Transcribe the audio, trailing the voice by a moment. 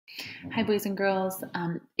Hi, boys and girls.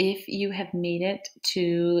 If you have made it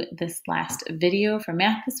to this last video for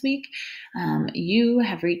math this week, you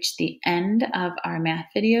have reached the end of our math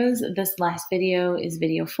videos. This last video is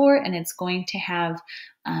video 4, and it's going to have,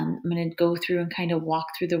 I'm going to go through and kind of walk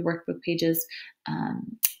through the workbook pages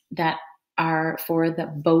that are for the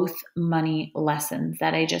both money lessons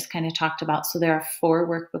that I just kind of talked about. So there are 4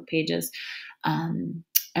 workbook pages.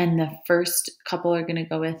 And the first couple are going to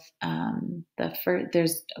go with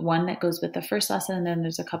there's one that goes with the first lesson, and then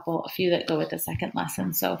there's a few that go with the second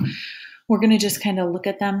lesson. So we're going to just kind of look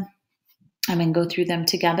at them and go through them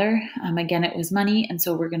together. Again, it was money, and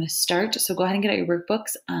so we're going to start. So go ahead and get out your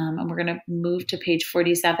workbooks, and we're going to move to page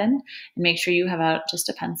 47, and make sure you have out just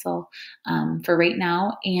a pencil for right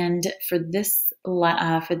now. And for this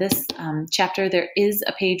chapter, there is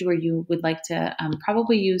a page where you would like to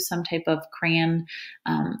probably use some type of crayon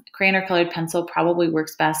or colored pencil. Probably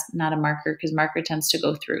works best, not a marker, because marker tends to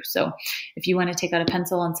go through. So if you want to take out a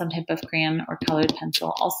pencil and some type of crayon or colored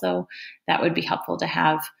pencil also, that would be helpful to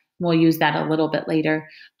have. We'll use that a little bit later.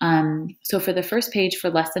 So for the first page for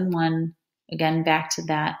lesson 1, again, back to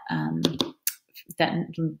that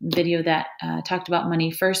video that talked about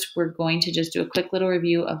money. First, we're going to just do a quick little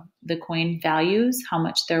review of the coin values, how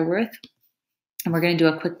much they're worth. And we're going to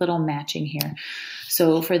do a quick little matching here.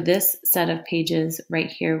 So for this set of pages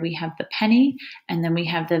right here, we have the penny, and then we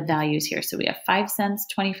have the values here. So we have 5 cents,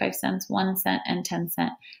 25 cents, 1 cent, and 10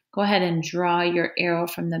 cent. Go ahead and draw your arrow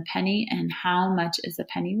from the penny. And how much is a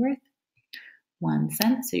penny worth? 1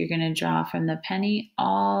 cent. So you're going to draw from the penny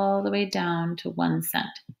all the way down to 1 cent.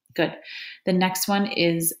 Good. The next one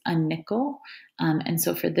is a nickel. And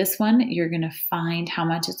so for this one, you're going to find how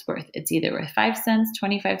much it's worth. It's either worth 5 cents,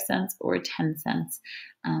 25 cents, or 10 cents.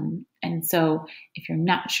 And so if you're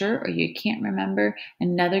not sure or you can't remember,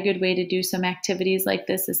 another good way to do some activities like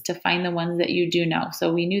this is to find the ones that you do know.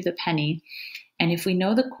 So we knew the penny. And if we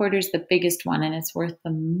know the quarter is the biggest one and it's worth the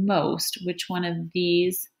most, which one of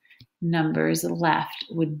these numbers left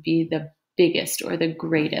would be the biggest or the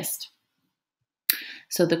greatest?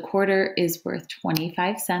 So the quarter is worth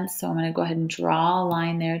 25 cents. So I'm going to go ahead and draw a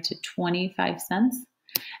line there to 25 cents.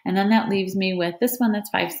 And then that leaves me with this one that's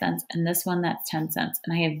 5 cents and this one that's 10 cents.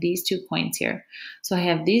 And I have these 2 coins here. So I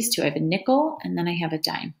have these 2. I have a nickel and then I have a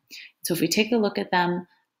dime. So if we take a look at them,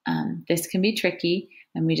 this can be tricky,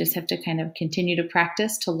 and we just have to kind of continue to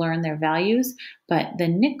practice to learn their values. But the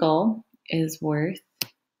nickel is worth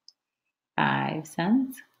 5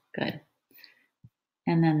 cents. Good.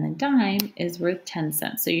 And then the dime is worth 10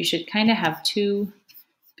 cents. So you should kind of have 2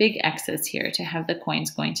 big X's here to have the coins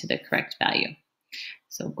going to the correct value.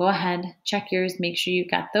 So go ahead, check yours, make sure you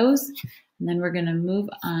got those. And then we're going to move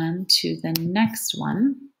on to the next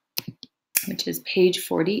one, which is page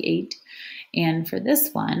 48. And for this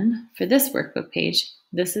one, for this workbook page,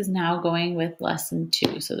 this is now going with lesson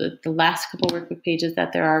 2. So the last couple workbook pages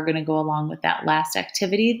that there are going to go along with that last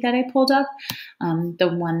activity that I pulled up.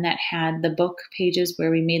 The one that had the book pages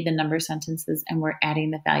where we made the number sentences and we're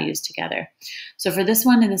adding the values together. So for this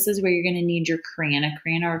one, and this is where you're going to need your crayon, a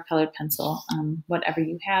crayon or a colored pencil, whatever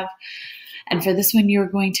you have. And for this one, you're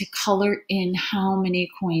going to color in how many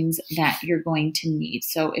coins that you're going to need.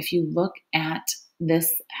 So if you look at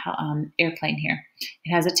this airplane here,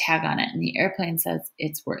 it has a tag on it, and the airplane says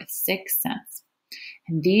it's worth 6 cents.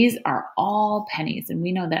 And these are all pennies, and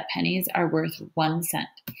we know that pennies are worth 1 cent.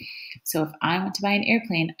 So if I want to buy an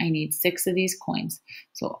airplane, I need 6 of these coins.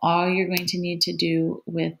 So all you're going to need to do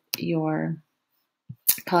with your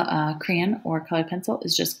crayon or colored pencil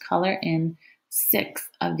is just color in 6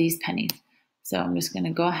 of these pennies. So I'm just going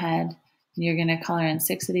to go ahead, and you're going to color in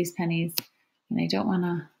 6 of these pennies, and I don't want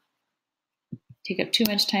to take up too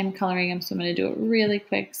much time coloring them, so I'm going to do it really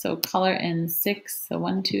quick. So color in 6. So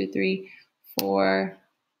 1, 2, 3, 4,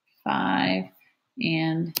 5,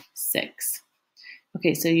 and 6.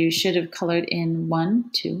 Okay, so you should have colored in 1,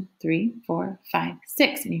 2, 3, 4, 5,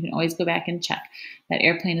 6, and you can always go back and check. That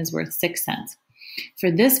airplane is worth 6 cents. For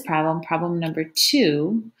this problem number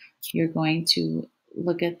 2, you're going to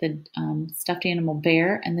look at the stuffed animal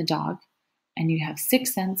bear and the dog, and you have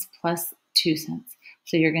 6 cents plus 2 cents.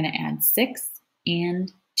 So you're going to add 6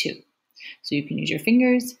 and 2. So you can use your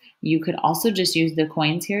fingers. You could also just use the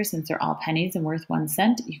coins here since they're all pennies and worth 1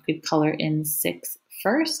 cent. You could color in 6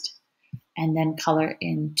 first and then color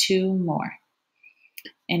in 2 more.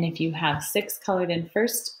 And if you have 6 colored in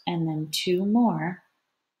first and then 2 more,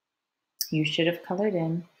 you should have colored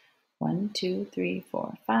in 1, 2, 3,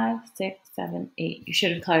 4, 5, 6, 7, 8. You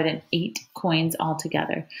should have colored in 8 coins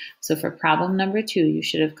altogether. So for problem number 2, you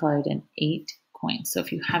should have colored in 8 coins. So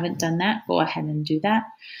if you haven't done that, go ahead and do that.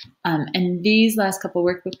 And these last couple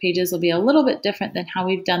workbook pages will be a little bit different than how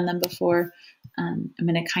we've done them before. I'm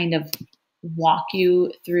going to kind of walk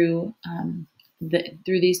you through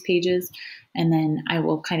through these pages, and then I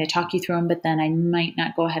will kind of talk you through them, but then I might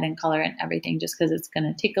not go ahead and color in everything just because it's going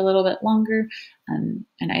to take a little bit longer, and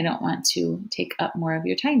I don't want to take up more of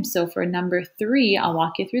your time. So for number 3, I'll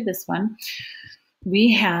walk you through this one.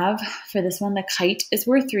 We have, for this one, the kite is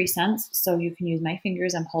worth 3 cents. So you can use my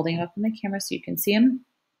fingers. I'm holding it up in the camera so you can see them.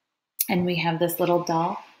 And we have this little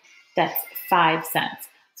doll that's 5 cents.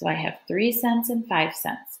 So I have 3 cents and 5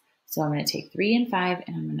 cents. So I'm going to take 3 and 5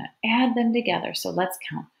 and I'm going to add them together. So let's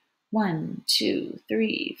count. 1, 2,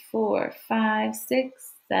 3, 4, 5,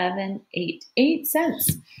 6, 7, 8. 8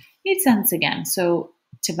 cents. 8 cents again. So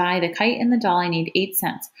to buy the kite and the doll, I need 8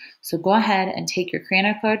 cents. So go ahead and take your crayon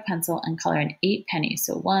or colored pencil and color in 8 pennies.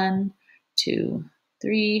 So 1, 2,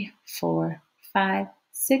 3, 4, 5,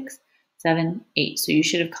 6, 7, 8. So you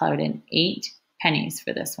should have colored in 8 pennies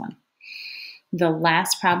for this one. The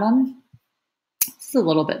last problem, this is a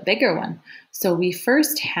little bit bigger one. So we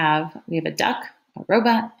have a duck, a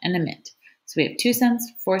robot, and a mint. So we have 2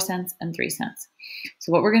 cents, 4 cents, and 3 cents.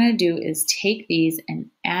 So what we're going to do is take these and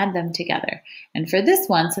add them together. And for this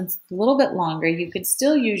one, since it's a little bit longer, you could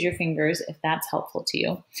still use your fingers if that's helpful to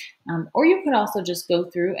you. Or you could also just go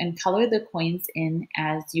through and color the coins in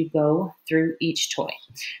as you go through each toy.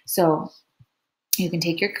 So you can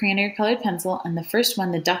take your crayon or your colored pencil, and the first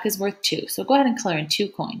one, the duck, is worth 2. So go ahead and color in 2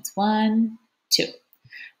 coins. 1, 2.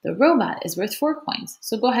 The robot is worth 4 coins.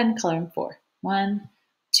 So go ahead and color in 4. 1,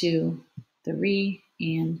 2, 3,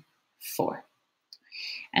 and 4.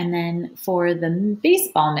 And then for the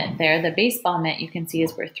baseball mitt there, the baseball mitt you can see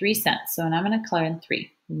is worth 3 cents. So I'm going to color in 3.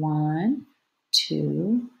 1,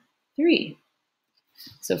 2, 3.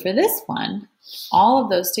 So for this one, all of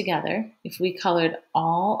those together, if we colored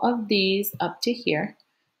all of these up to here,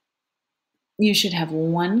 you should have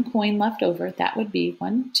 1 coin left over. That would be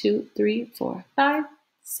 1, 2, 3, 4, 5,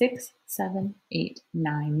 6, 7, 8,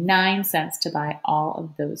 9. 9 cents to buy all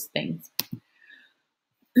of those things.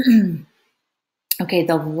 Okay,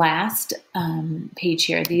 the last page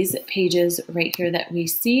here, these pages right here that we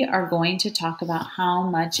see are going to talk about how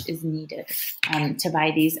much is needed to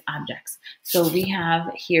buy these objects. So we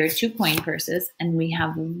have here 2 coin purses and we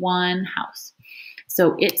have 1 house.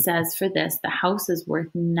 So it says for this, the house is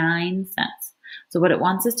worth 9 cents. So what it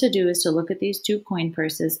wants us to do is to look at these 2 coin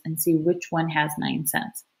purses and see which one has 9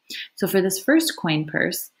 cents. So for this first coin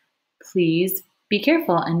purse, please be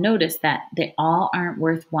careful and notice that they all aren't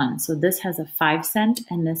worth 1. So this has a 5 cent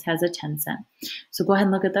and this has a 10 cent. So go ahead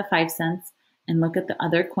and look at the 5 cents and look at the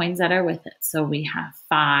other coins that are with it. So we have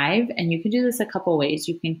 5, and you can do this a couple ways.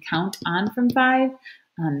 You can count on from 5,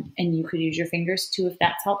 and you could use your fingers too if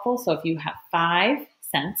that's helpful. So if you have 5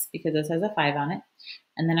 cents, because this has a 5 on it,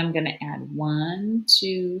 and then I'm going to add 1,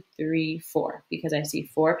 2, 3, 4, because I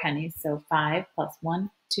see 4 pennies. So 5 plus 1,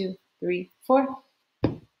 2, 3, 4.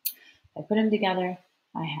 I put them together,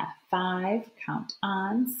 I have 5, count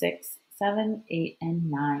on, 6, 7, 8,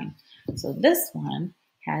 and 9. So this one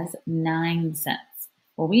has 9 cents.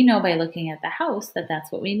 Well, we know by looking at the house that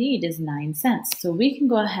that's what we need is 9 cents. So we can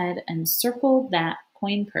go ahead and circle that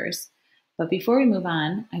coin purse. But before we move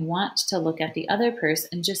on, I want to look at the other purse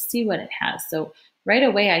and just see what it has. So right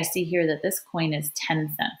away, I see here that this coin is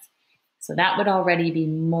 10 cents. So that would already be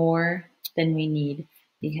more than we need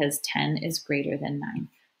because 10 is greater than 9.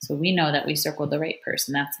 So we know that we circled the right purse,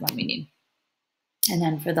 and that's the one we need. And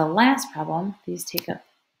then for the last problem, these take up,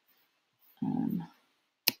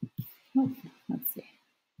 let's see.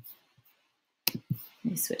 Let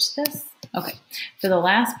me switch this. Okay, for the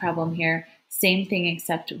last problem here, same thing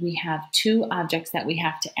except we have 2 objects that we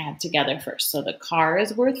have to add together first. So the car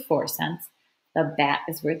is worth 4 cents. The bat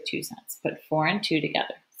is worth 2 cents. Put 4 and 2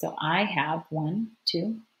 together. So I have 1,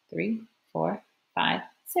 2, 3, 4, 5,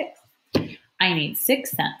 6. I need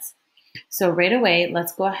 6 cents. So right away,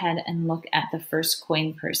 let's go ahead and look at the first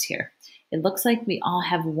coin purse here. It looks like we all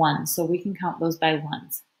have 1, so we can count those by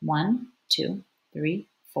ones. 1, 2, 3,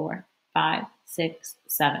 4, 5, 6,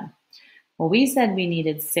 7. Well, we said we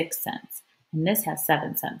needed 6 cents, and this has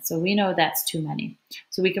 7 cents, so we know that's too many.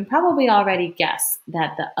 So we can probably already guess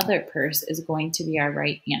that the other purse is going to be our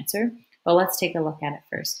right answer, but let's take a look at it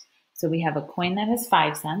first. So we have a coin that has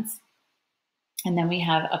 5 cents, and then we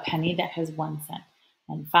have a penny that has 1 cent.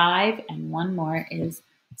 And 5 and 1 more is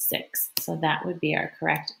 6. So that would be our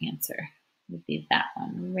correct answer. Would be that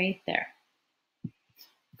one right there.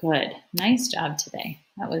 Good. Nice job today.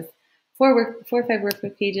 That was 4 or 5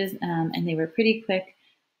 workbook pages, and they were pretty quick,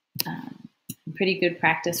 pretty good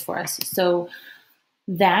practice for us. So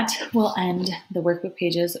That will end the workbook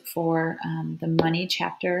pages for the money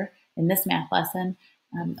chapter in this math lesson.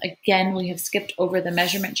 Again, we have skipped over the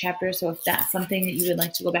measurement chapter, so if that's something that you would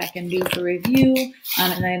like to go back and do for review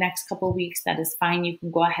in the next couple of weeks, that is fine. You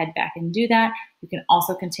can go ahead back and do that. You can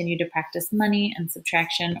also continue to practice money and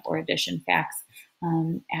subtraction or addition facts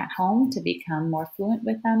at home to become more fluent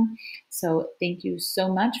with them. So thank you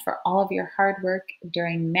so much for all of your hard work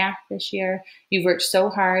during math this year. You've worked so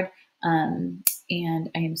hard, and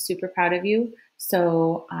I am super proud of you.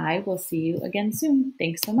 So I will see you again soon.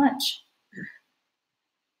 Thanks so much.